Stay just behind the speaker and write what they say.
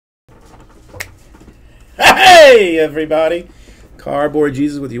Hey everybody, Cardboard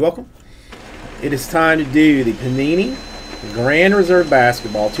Jesus with you. Welcome. It is time to do the Panini Grand Reserve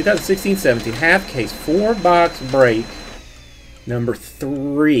Basketball 2016-17 half case 4-box break number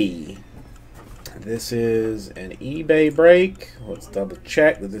 3. This is an eBay break. Let's double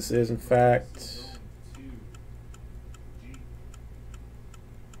check that this is in fact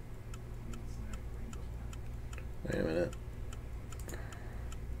wait a minute.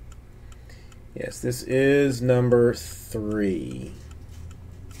 Yes, this is number 3.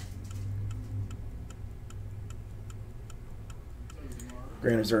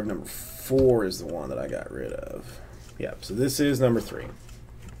 Grand Reserve number 4 is the one that I got rid of. Yep, so this is number 3.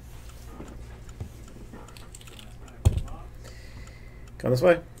 Come this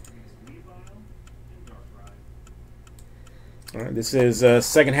way. All right, this is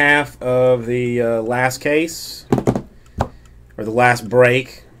second half of the last case, or the last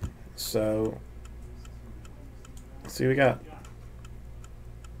break. So, let's see what we got.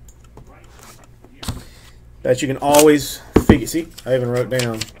 Bet you can always figure. See, I even wrote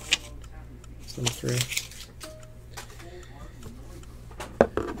down. It's number 3.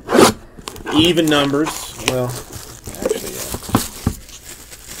 Even numbers. Well, actually, yeah.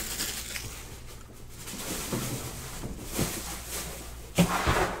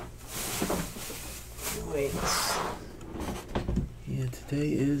 Wait. Yeah,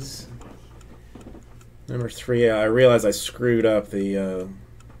 today is number 3. I realized I screwed up the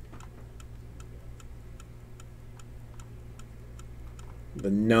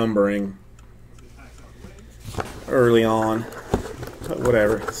numbering early on. But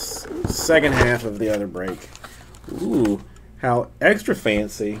whatever. Second half of the other break. Ooh, how extra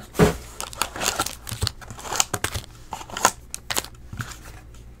fancy.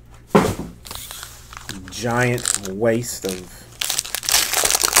 Giant waste of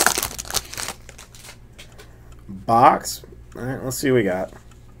box. All right, let's see what we got.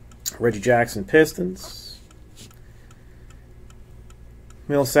 Reggie Jackson Pistons,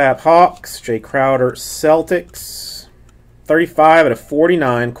 Millsap Hawks, Jay Crowder Celtics, 35 out of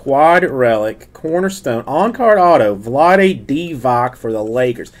 49 quad relic cornerstone on card auto Vlade Divac for the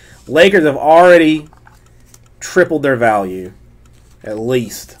Lakers. Lakers have already tripled their value, at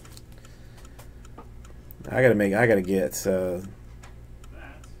least. I gotta get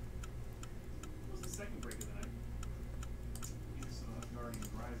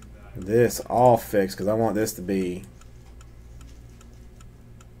this all fixed because I want this to be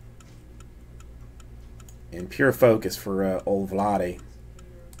in pure focus for old Vlade.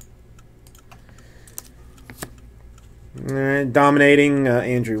 Dominating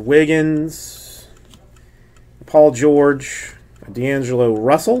Andrew Wiggins, Paul George, D'Angelo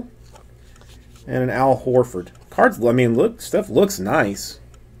Russell, and an Al Horford. Cards, I mean, look, stuff looks nice.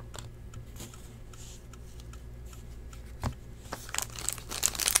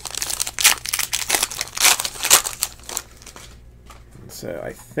 So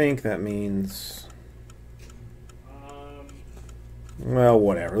I think that means, well,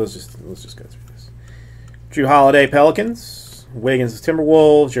 whatever. Let's just go through this. Drew Holiday Pelicans, Wiggins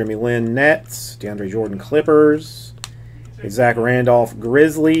Timberwolves, Jeremy Lin Nets, DeAndre Jordan Clippers, Zach Randolph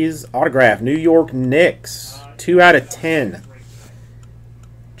Grizzlies, autograph New York Knicks, 2 out of 10.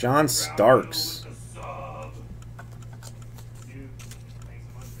 John Starks.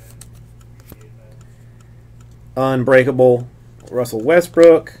 Unbreakable Russell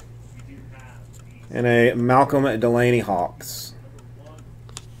Westbrook, and a Malcolm Delaney Hawks.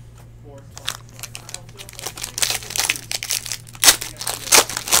 All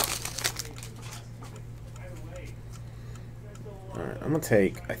right, I'm going to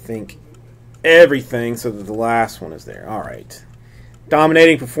take, I think, everything so that the last one is there. All right.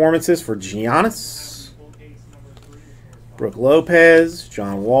 Dominating performances for Giannis, Brooke Lopez,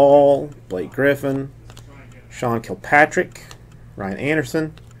 John Wall, Blake Griffin, Sean Kilpatrick, Ryan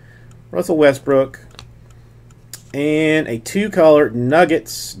Anderson, Russell Westbrook, and a 2-color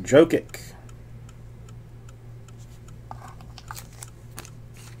Nuggets Jokic.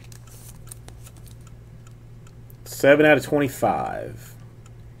 Seven out of 25.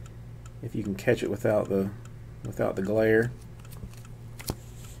 If you can catch it without the glare.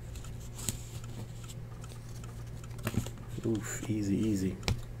 Oof, easy, easy.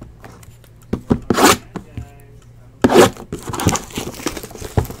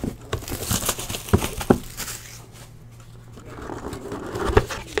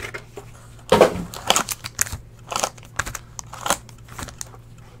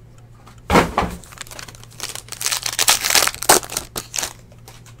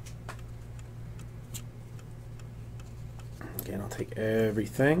 Again, I'll take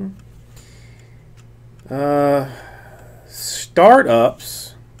everything.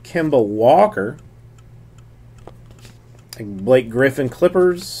 Startups, Kemba Walker. Blake Griffin,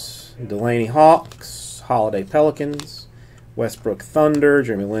 Clippers. Delaney, Hawks. Holiday, Pelicans. Westbrook, Thunder.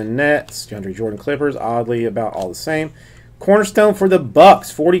 Jeremy Lin, Nets. DeAndre Jordan, Clippers. Oddly, about all the same. Cornerstone for the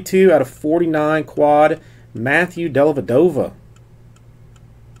Bucks, 42 out of 49 quad. Matthew Dellavedova.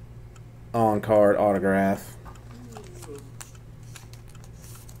 On-card autograph.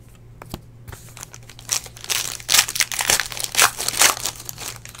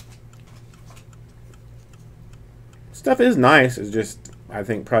 Stuff is nice. It's just, I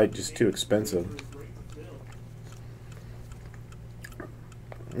think, probably just too expensive.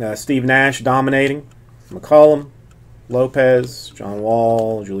 Steve Nash dominating. McCollum, Lopez, John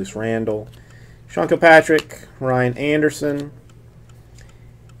Wall, Julius Randle, Sean Kilpatrick, Ryan Anderson,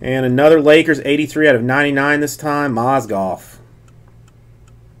 and another Lakers 83 out of 99 this time, Mozgov.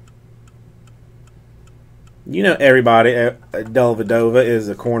 You know everybody, Dellavedova is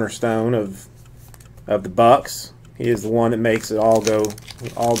a cornerstone of the Bucks. He is the one that makes it all go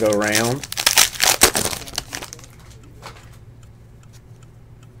round.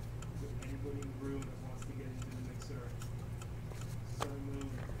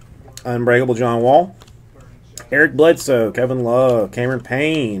 Unbreakable John Wall, Eric Bledsoe, Kevin Love, Cameron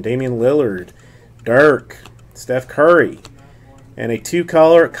Payne, Damian Lillard, Dirk, Steph Curry, and a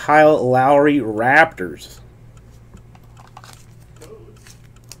two-color Kyle Lowry Raptors.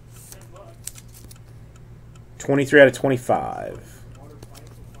 $23 out of 25.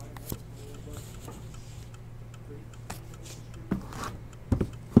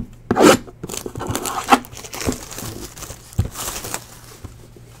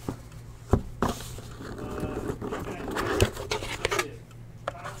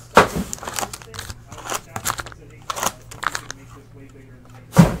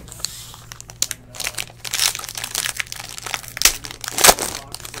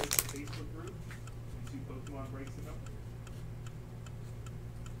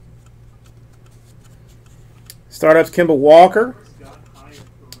 Startups, Kemba Walker,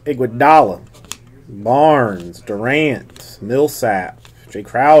 Iguodala, Barnes, Durant, Millsap, Jay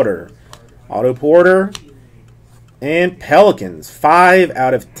Crowder, Otto Porter, and Pelicans, 5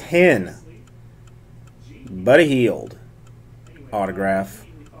 out of 10. Buddy Hield autograph.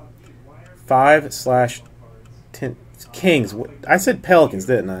 5/10. Kings. I said Pelicans,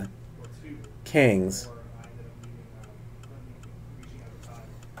 didn't I? Kings.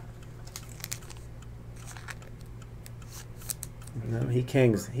 No, he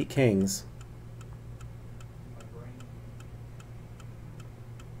kings. He kings.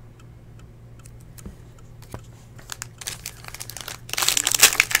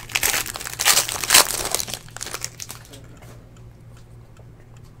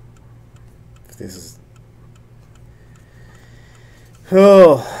 This is...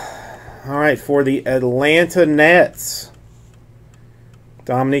 Oh. All right, for the Atlanta Nets.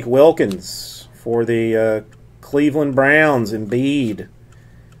 Dominique Wilkins. For the... Cleveland Browns, Embiid.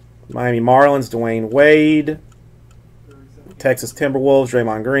 Miami Marlins, Dwayne Wade. Texas Timberwolves,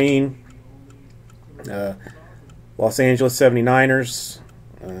 Draymond Green. Los Angeles 79ers,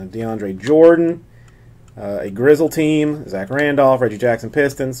 DeAndre Jordan. A Grizzle team, Zach Randolph, Reggie Jackson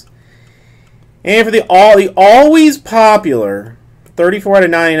Pistons. And for the always popular 34 out of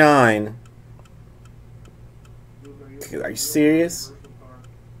 99. Are you serious?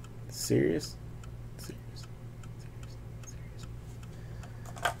 Serious?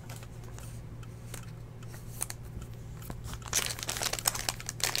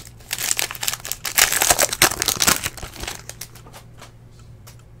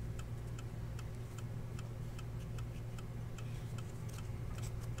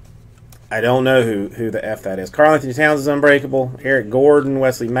 I don't know who the F that is. Karl Anthony Towns is unbreakable. Eric Gordon,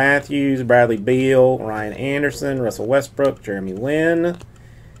 Wesley Matthews, Bradley Beal, Ryan Anderson, Russell Westbrook, Jeremy Lin.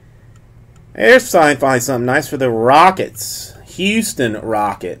 There's finally something nice for the Rockets. Houston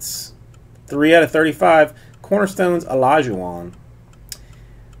Rockets. 3 out of 35. Cornerstones, Olajuwon.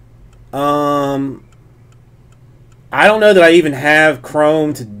 I don't know that I even have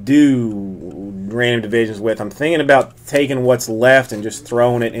Chrome to do random divisions with. I'm thinking about taking what's left and just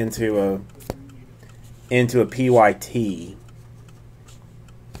throwing it into a PYT.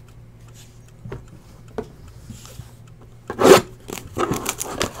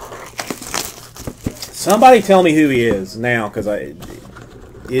 Somebody tell me who he is now, because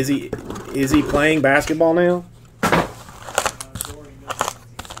is he playing basketball now?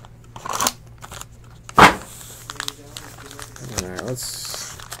 All right,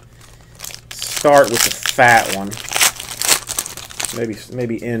 let's start with the fat one.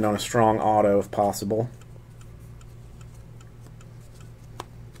 Maybe end on a strong auto if possible.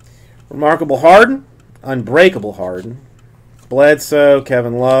 Remarkable Harden, Unbreakable Harden, Bledsoe,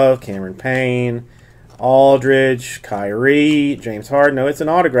 Kevin Love, Cameron Payne, Aldridge, Kyrie, James Harden. No, it's an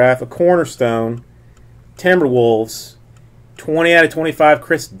autograph, a cornerstone. Timberwolves, 20 out of 25,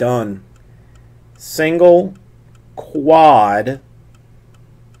 Chris Dunn. Single, quad,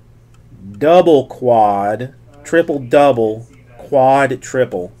 double quad, triple double, quad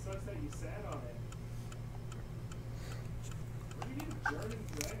triple.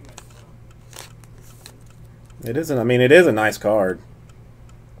 It isn't. I mean, it is a nice card.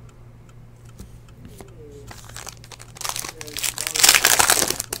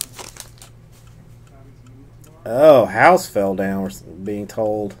 Oh, house fell down, we're being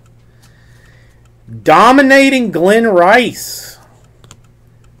told. Dominating Glenn Rice.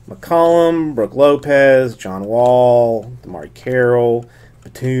 McCollum, Brooke Lopez, John Wall, DeMar Carroll,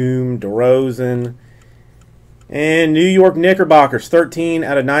 Batum, DeRozan. And New York Knickerbockers, 13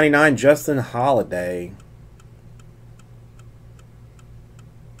 out of 99, Justin Holiday.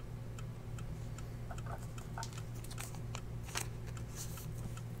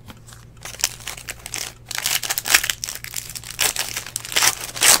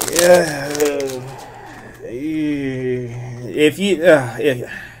 If you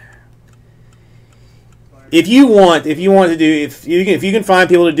can find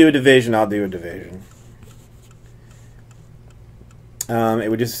people to do a division, I'll do a division. It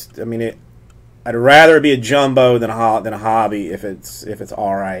would just, I mean, I'd rather it be a jumbo than a hobby if it's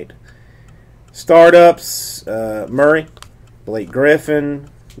all right. Startups: Murray, Blake Griffin,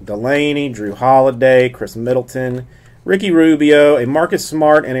 Delaney, Drew Holiday, Chris Middleton, Ricky Rubio, a Marcus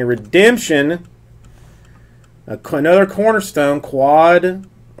Smart, and a redemption. Another cornerstone quad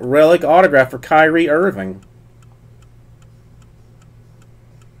relic autograph for Kyrie Irving.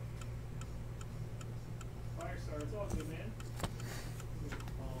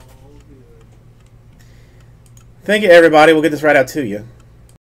 Thank you, everybody. We'll get this right out to you.